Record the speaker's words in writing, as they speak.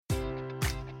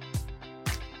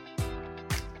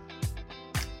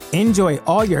Enjoy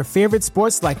all your favorite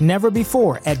sports like never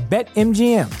before at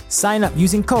BetMGM. Sign up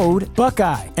using code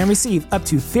Buckeye and receive up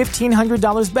to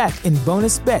 $1,500 back in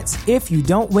bonus bets if you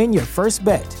don't win your first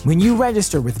bet. When you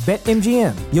register with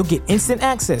BetMGM, you'll get instant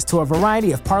access to a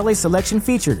variety of parlay selection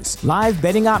features, live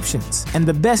betting options, and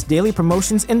the best daily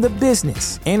promotions in the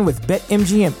business. And with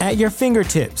BetMGM at your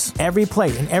fingertips, every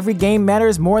play and every game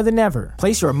matters more than ever.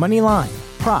 Place your money line,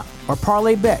 prop, or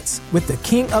parlay bets with the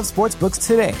king of sportsbooks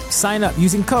today. Sign up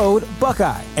using code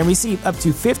Buckeye and receive up to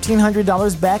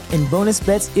 $1,500 back in bonus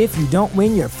bets if you don't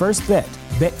win your first bet.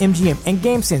 BetMGM and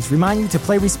GameSense remind you to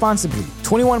play responsibly.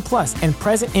 21 plus and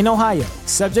present in Ohio,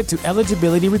 subject to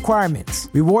eligibility requirements.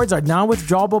 Rewards are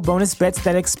non-withdrawable bonus bets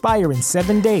that expire in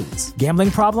 7 days. Gambling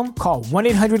problem? Call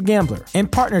 1-800-GAMBLER. In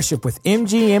partnership with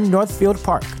MGM Northfield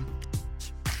Park.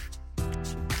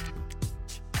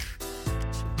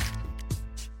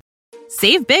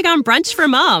 Save big on brunch for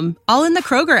mom, all in the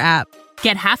Kroger app.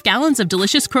 Get half gallons of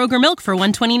delicious Kroger milk for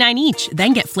 $1.29 each.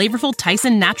 Then get flavorful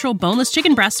Tyson natural boneless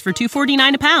chicken breasts for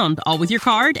 $2.49 a pound, all with your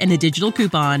card and a digital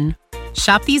coupon.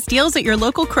 Shop these deals at your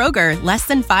local Kroger, less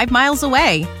than 5 miles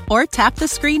away. Or tap the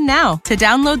screen now to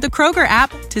download the Kroger app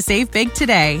to save big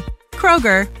today.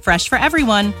 Kroger, fresh for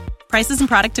everyone. Prices and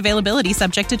product availability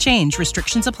subject to change.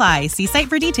 Restrictions apply. See site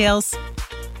for details.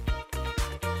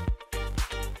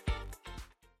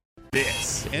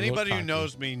 This. Anybody who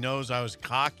knows me knows I was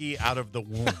cocky out of the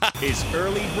womb. Is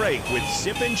Early Break with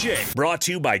Sip and Jake. Brought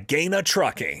to you by Gaina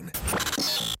Trucking.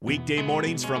 Weekday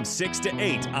mornings from 6 to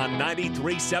 8 on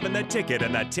 93.7 The Ticket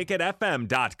and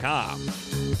theticketfm.com.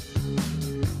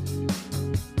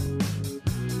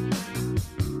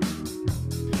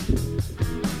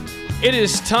 It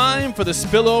is time for the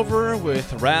Spillover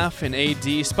with Raff and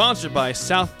AD, sponsored by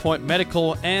SouthPointe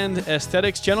Medical and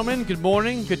Aesthetics. Gentlemen, good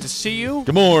morning. Good to see you.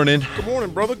 Good morning. Good morning,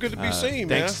 brother. Good to be seen,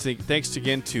 man. Thanks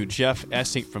again to Jeff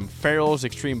Essink from Farrell's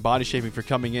Extreme Body Shaping for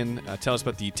coming in. Tell us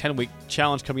about the 10-week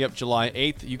challenge coming up July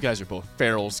 8th. You guys are both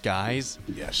Farrell's guys.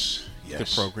 Yes. Good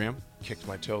program. Kicked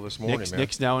my tail this morning, man.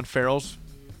 Nick's now in Farrell's.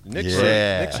 Nick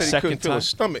said he couldn't feel his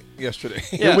stomach yesterday.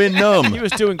 Yeah. He went numb. He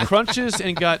was doing crunches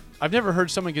and I've never heard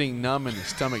someone getting numb in the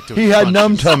stomach doing He crunches. had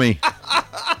numb tummy.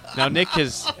 Now, Nick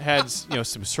has had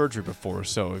some surgery before,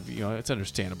 so it's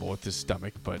understandable with his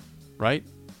stomach, but right?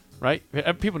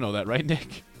 People know that, right,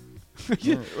 Nick?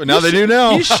 Now they do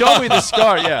now. You showed me the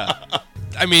scar, yeah.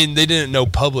 I mean, they didn't know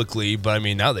publicly, but I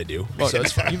mean, now they do. Well, So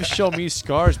it's fine. You've shown me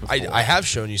scars before. I have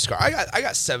shown you scars. I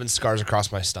got 7 scars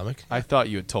across my stomach. I thought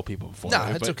you had told people before. No,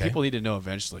 right? it's but okay. People need to know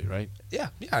eventually, right? Yeah.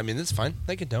 I mean, that's fine.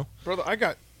 They can know. Brother,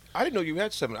 I didn't know you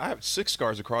had 7. I have 6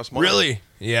 scars across my Really?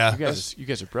 Yeah. You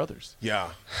guys are brothers. Yeah.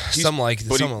 Something like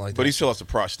that. But he still has a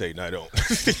prostate, and I don't.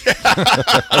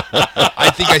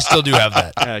 I think I still do have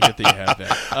that. Yeah, I get that you have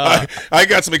that. I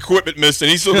got some equipment missing.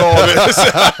 He still all of it.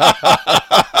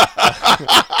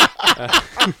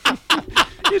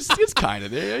 It's kind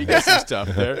of there. You got some stuff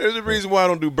there. There's a reason why I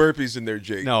don't do burpees in there,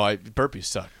 Jake. No, burpees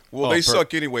suck. Well, they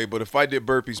suck anyway, but if I did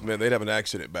burpees, man, they'd have an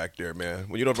accident back there, man.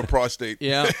 When you don't have a prostate.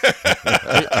 Yeah.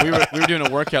 we were doing a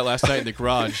workout last night in the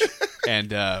garage,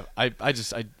 and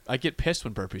I get pissed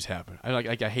when burpees happen.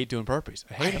 I hate doing burpees.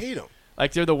 I hate them.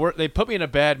 Like they're the worst. They put me in a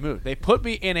bad mood.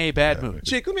 Mood.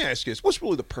 Jake, let me ask you this. What's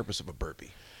really the purpose of a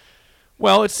burpee?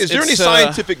 Well, is there any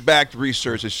scientific backed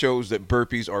research that shows that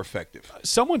burpees are effective?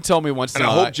 Someone told me once. And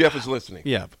I hope Jeff is listening.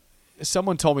 Yeah.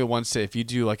 Someone told me once that if you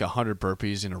do like 100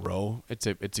 burpees in a row, it's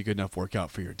a good enough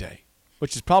workout for your day,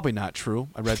 which is probably not true.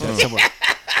 I read that somewhere.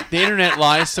 The internet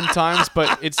lies sometimes,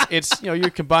 but it's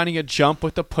you're combining a jump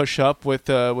with a push up with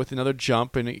another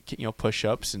jump and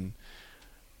push-ups, and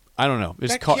I don't know.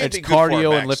 It's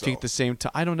cardio and lifting at the same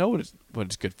time. I don't know what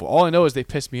it's good for. All I know is they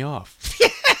piss me off.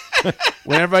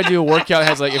 Whenever I do a workout,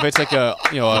 if it's like a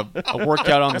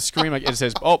workout on the screen, like it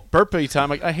says, burpee time.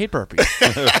 Like, I hate burpees.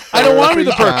 I don't want to do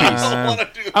the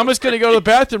burpees. I'm just going to go to the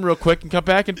bathroom real quick and come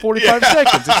back in 45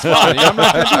 seconds. It's fine. I'm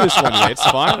not going to do this one today. It's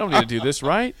fine. I don't need to do this,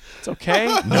 right? It's okay.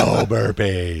 No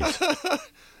burpees.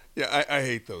 Yeah, I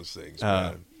hate those things,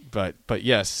 man. But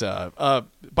yes. By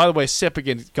the way, Sip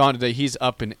again gone today. He's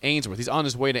up in Ainsworth. He's on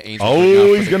his way to Ainsworth.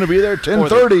 Oh, he's going to be there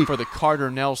 10:30 for the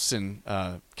Carter Nelson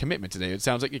commitment today. It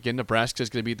sounds like again Nebraska is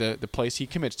going to be the place he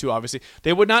commits to. Obviously,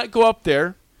 they would not go up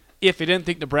there if they didn't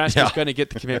think Nebraska was going to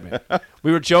get the commitment.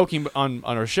 We were joking on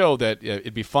our show that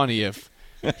it'd be funny if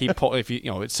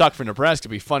it sucked for Nebraska.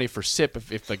 It'd be funny for Sip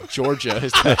if like Georgia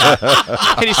is.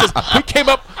 And he says we came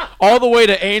up all the way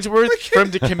to Ainsworth for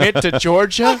him to commit to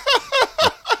Georgia.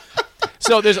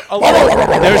 So there's a little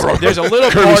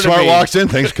Kirby part Smart of me. walks in.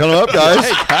 Thanks for coming up, guys.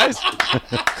 Hey guys,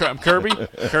 I'm Kirby.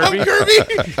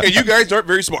 And you guys aren't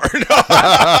very smart.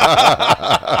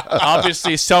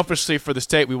 Obviously, selfishly for the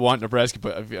state, we want Nebraska,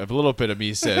 but a little bit of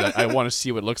me said I want to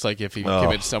see what it looks like if he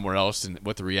commits somewhere else and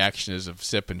what the reaction is of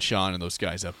Sip and Sean and those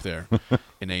guys up there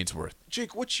in Ainsworth.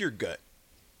 Jake, what's your gut?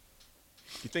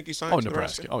 You think he signed? Oh,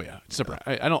 Nebraska. Oh yeah, it's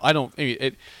Nebraska. I don't.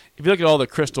 If you look at all the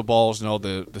crystal balls and all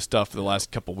the stuff for the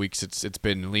last couple of weeks, it's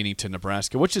been leaning to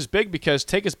Nebraska, which is big because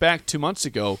take us back 2 months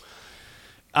ago.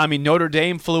 I mean, Notre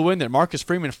Dame flew in there. Marcus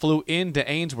Freeman flew into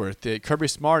Ainsworth. Kirby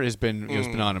Smart has been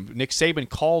on him. Nick Saban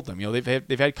called them.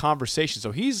 They've had conversations.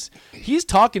 So he's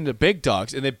talking to big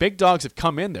dogs, and the big dogs have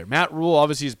come in there. Matt Rule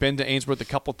obviously has been to Ainsworth a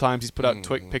couple times. He's put out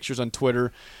pictures on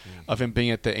Twitter of him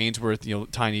being at the Ainsworth,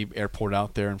 tiny airport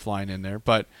out there and flying in there.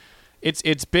 But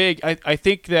it's big. I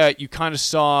think that you kind of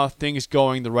saw things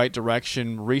going the right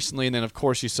direction recently, and then of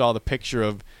course you saw the picture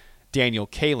of Daniel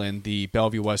Kalin, the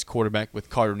Bellevue West quarterback, with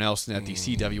Carter Nelson at the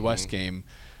CWS game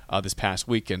this past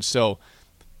weekend. So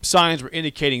signs were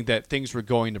indicating that things were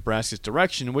going Nebraska's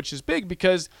direction, which is big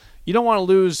because you don't want to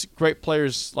lose great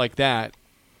players like that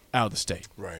out of the state.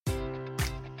 Right.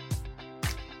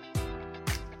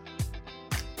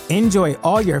 Enjoy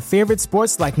all your favorite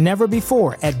sports like never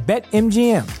before at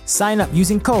BetMGM. Sign up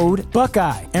using code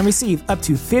Buckeye and receive up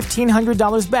to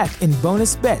 $1,500 back in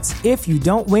bonus bets if you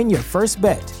don't win your first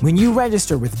bet. When you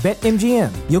register with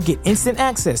BetMGM, you'll get instant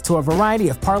access to a variety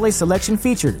of parlay selection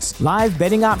features, live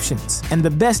betting options, and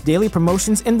the best daily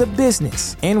promotions in the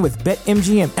business. And with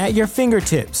BetMGM at your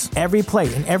fingertips, every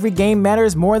play and every game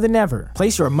matters more than ever.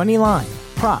 Place your money line,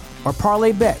 prop, or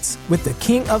parlay bets with the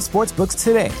king of sportsbooks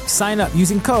today. Sign up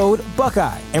using code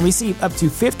Buckeye and receive up to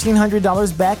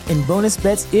 $1,500 back in bonus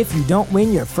bets if you don't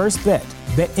win your first bet.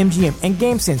 BetMGM and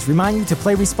GameSense remind you to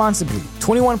play responsibly.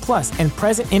 21 plus and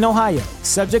present in Ohio,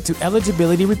 subject to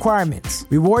eligibility requirements.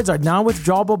 Rewards are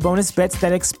non-withdrawable bonus bets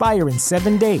that expire in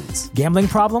 7 days. Gambling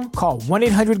problem? Call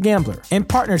 1-800-GAMBLER. In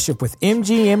partnership with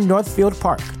MGM Northfield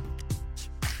Park.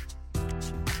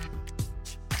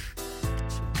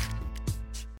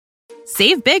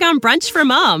 Save big on brunch for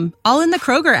mom, all in the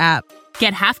Kroger app.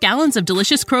 Get half gallons of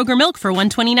delicious Kroger milk for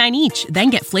 $1.29 each. Then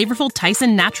get flavorful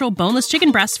Tyson natural boneless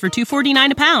chicken breasts for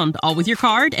 $2.49 a pound, all with your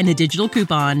card and a digital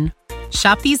coupon.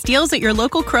 Shop these deals at your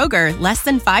local Kroger, less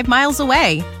than 5 miles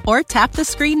away. Or tap the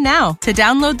screen now to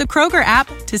download the Kroger app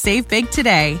to save big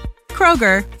today.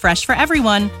 Kroger, fresh for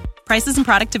everyone. Prices and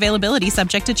product availability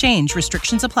subject to change.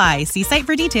 Restrictions apply. See site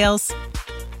for details.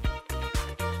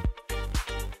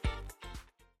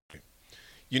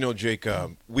 Jake,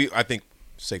 I think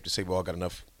safe to say we all got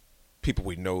enough people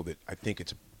we know that I think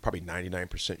it's probably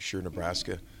 99% sure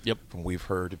Nebraska. Yep. From we've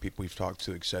heard, the people we've talked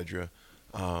to, et cetera.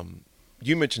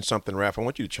 You mentioned something, Raff. I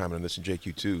want you to chime in on this, and Jake,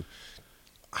 you too.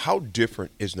 How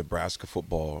different is Nebraska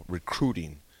football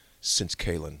recruiting since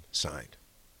Kalin signed?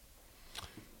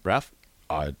 Raff?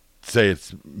 I'd say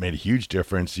it's made a huge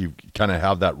difference. You kind of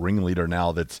have that ringleader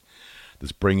now that's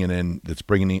bringing in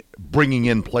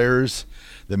players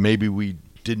that maybe we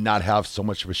did not have so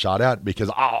much of a shot at.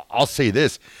 Because I'll say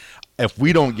this: if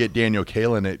we don't get Daniel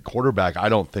Kalin at quarterback, I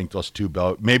don't think those two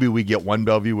maybe we get one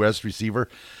Bellevue West receiver,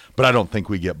 but I don't think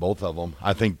we get both of them.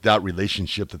 I think that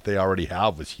relationship that they already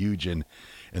have was huge in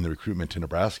the recruitment to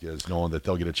Nebraska, is knowing that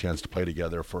they'll get a chance to play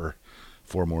together for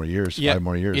 5 more years.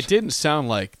 It didn't sound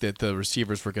like that the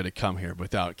receivers were going to come here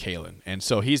without Kalin, and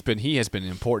so he has been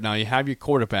important. Now you have your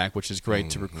quarterback, which is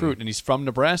great to recruit, and he's from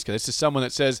Nebraska. This is someone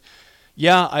that says,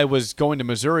 yeah, I was going to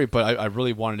Missouri, but I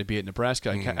really wanted to be at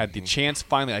Nebraska. I had the chance.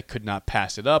 Finally, I could not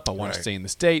pass it up. I wanted to stay in the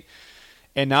state.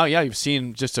 And now, you've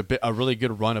seen just a really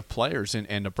good run of players,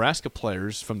 and Nebraska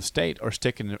players from the state are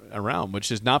sticking around, which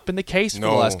has not been the case for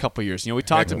the last couple of years. We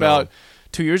talked about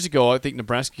 2 years ago, I think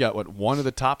Nebraska got, one of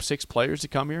the top 6 players to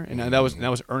come here, and that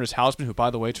was Ernest Hausman, who, by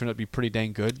the way, turned out to be pretty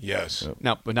dang good. Yes.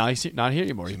 But now he's not here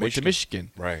anymore. He went to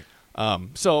Michigan. Right.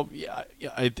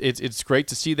 It's great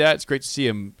to see that. It's great to see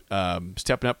him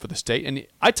stepping up for the state. And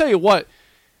I tell you what,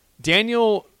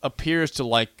 Daniel appears to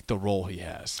like the role he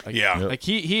has. Like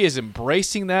he is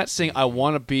embracing that, saying, "I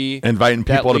want to be inviting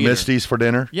people to leader. Misty's for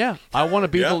dinner." Yeah, I want to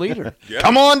be the leader. Yeah.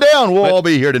 Come on down. We'll all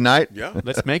be here tonight. Yeah,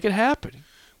 let's make it happen.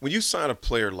 When you sign a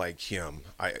player like him,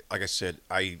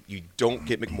 you don't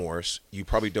get McMorris. You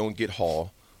probably don't get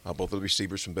Hall, both of the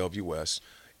receivers from Bellevue West.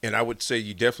 And I would say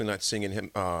you're definitely not seeing him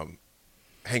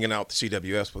hanging out the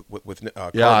CWS with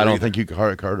Carter I don't either. think you could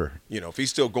hire Carter. You know, if he's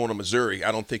still going to Missouri,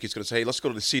 I don't think he's going to say, hey, let's go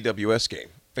to the CWS game.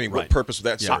 I mean, what purpose would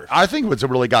that serve? I think what's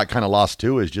really got kind of lost,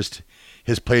 too, is just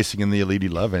his placing in the Elite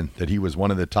 11, that he was one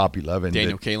of the top 11.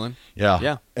 Daniel Kalen.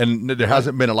 Yeah. And there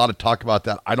hasn't been a lot of talk about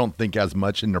that, I don't think, as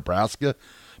much in Nebraska.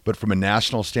 But from a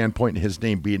national standpoint, his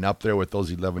name being up there with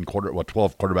those 12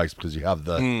 quarterbacks, because you have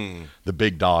the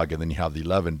big dog and then you have the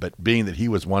 11. But being that he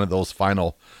was one of those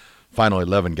final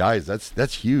 11 guys,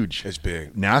 that's huge. It's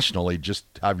big. Nationally, just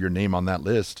have your name on that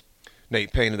list.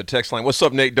 Nate Payne in the text line. What's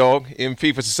up, Nate Dog? In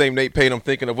FIFA, it's the same Nate Payne I'm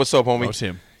thinking of. What's up, homie? That's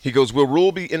him. He goes, will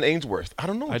Rule be in Ainsworth? I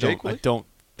don't know, I Jake. don't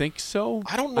think so.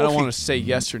 I don't know. I don't want to say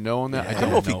yes or no on that. I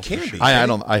don't know if he can be.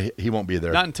 He won't be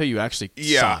there. Not until you actually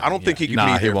sign. I don't think he can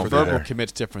Nah, be he there won't for be that. there. Verbal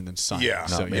commit's different than sign. Yeah.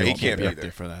 So No, he he can't be up there.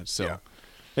 there for that. So Yeah.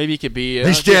 maybe he could be.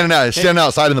 He's standing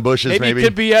outside in the bushes, maybe. Maybe he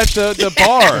could be at the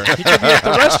bar. He could be at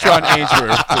the restaurant in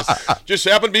Ainsworth. Just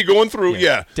happened to be going through.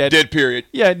 Yeah. Dead period.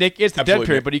 Yeah, Nick, it's the Absolutely, dead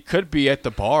period, Nick. but he could be at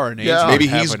the bar in Yeah. Ainsworth. Maybe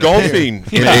he's having a beer. golfing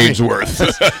in Ainsworth.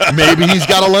 Maybe he's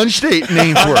got a lunch date in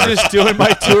Ainsworth. I'm just doing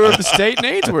my tour of the state in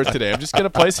Ainsworth today. I'm just going to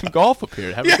play some golf up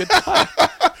here. Have a good time.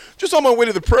 Just on my way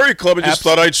to the Prairie Club and just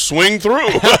thought I'd swing through.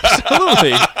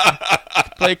 Absolutely.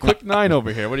 Play a quick 9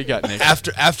 over here. What do you got, Nick?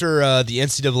 After the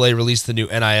NCAA released the new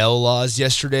NIL laws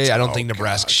yesterday, I don't think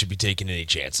Nebraska should be taking any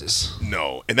chances.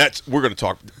 No, and we're going to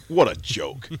talk. What a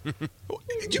joke.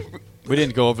 We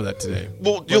didn't go over that today.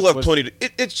 Well, you'll have plenty to.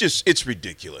 It's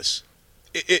ridiculous.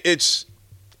 It's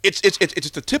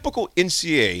the typical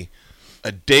NCAA.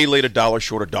 A day late, $1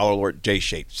 short, $1 short,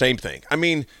 J-shaped. Same thing. I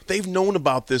mean, they've known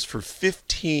about this for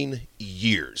 15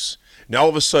 years. Now all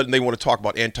of a sudden they want to talk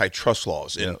about antitrust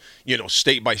laws and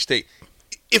state by state.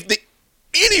 NCAA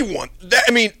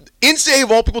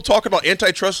of all people talking about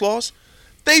antitrust laws,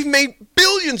 they've made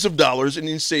billions of dollars in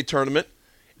the NCAA tournament.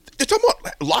 They're talking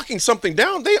about locking something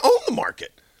down. They own the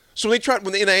market. So when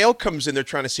the NIL comes in, they're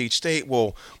trying to see each state.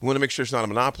 Well, we want to make sure it's not a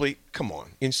monopoly. Come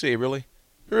on, NCAA,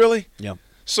 really? Yeah.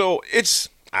 So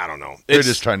I don't know. They're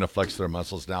just trying to flex their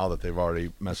muscles now that they've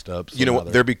already messed up. So you know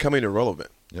what? They're becoming irrelevant.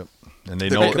 Yep. And they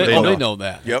know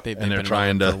that. Yep. They've and they're been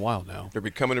trying around to for a while now. They're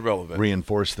becoming irrelevant.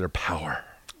 reinforce their power.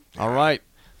 All right.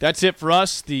 That's it for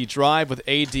us. The Drive with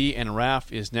AD and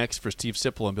Raff is next for Steve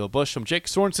Sipple and Bill Bush. I'm Jake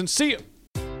Sorensen. See you.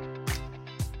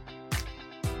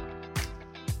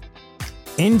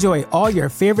 Enjoy all your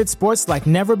favorite sports like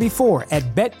never before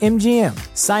at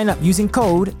BetMGM. Sign up using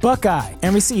code Buckeye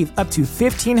and receive up to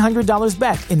 $1,500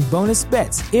 back in bonus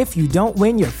bets if you don't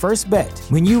win your first bet.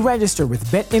 When you register with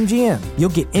BetMGM, you'll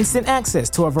get instant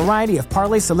access to a variety of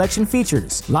parlay selection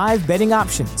features, live betting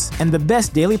options, and the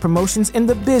best daily promotions in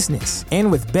the business.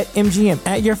 And with BetMGM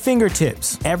at your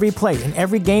fingertips, every play and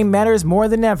every game matters more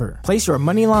than ever. Place your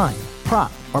money line,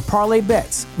 prop, or parlay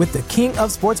bets with the king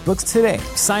of sportsbooks today.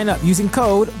 Sign up using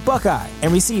code Buckeye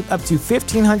and receive up to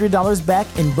 $1,500 back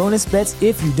in bonus bets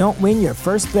if you don't win your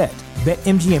first bet.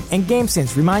 BetMGM and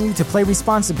GameSense remind you to play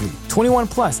responsibly. 21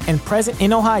 plus and present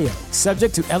in Ohio,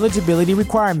 subject to eligibility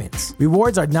requirements.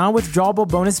 Rewards are non-withdrawable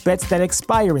bonus bets that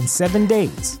expire in 7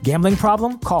 days. Gambling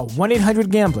problem? Call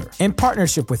 1-800-GAMBLER in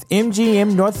partnership with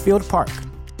MGM Northfield Park.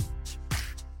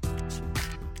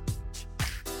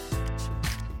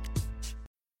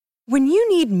 When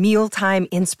you need mealtime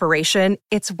inspiration,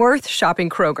 it's worth shopping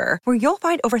Kroger, where you'll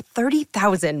find over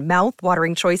 30,000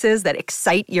 mouth-watering choices that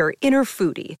excite your inner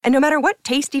foodie. And no matter what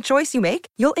tasty choice you make,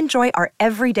 you'll enjoy our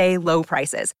everyday low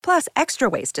prices, plus extra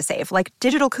ways to save, like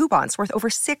digital coupons worth over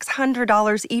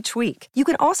 $600 each week. You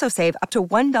can also save up to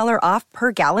 $1 off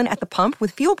per gallon at the pump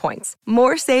with fuel points.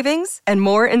 More savings and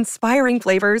more inspiring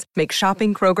flavors make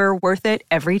shopping Kroger worth it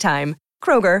every time.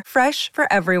 Kroger, fresh for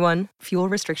everyone. Fuel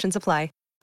restrictions apply.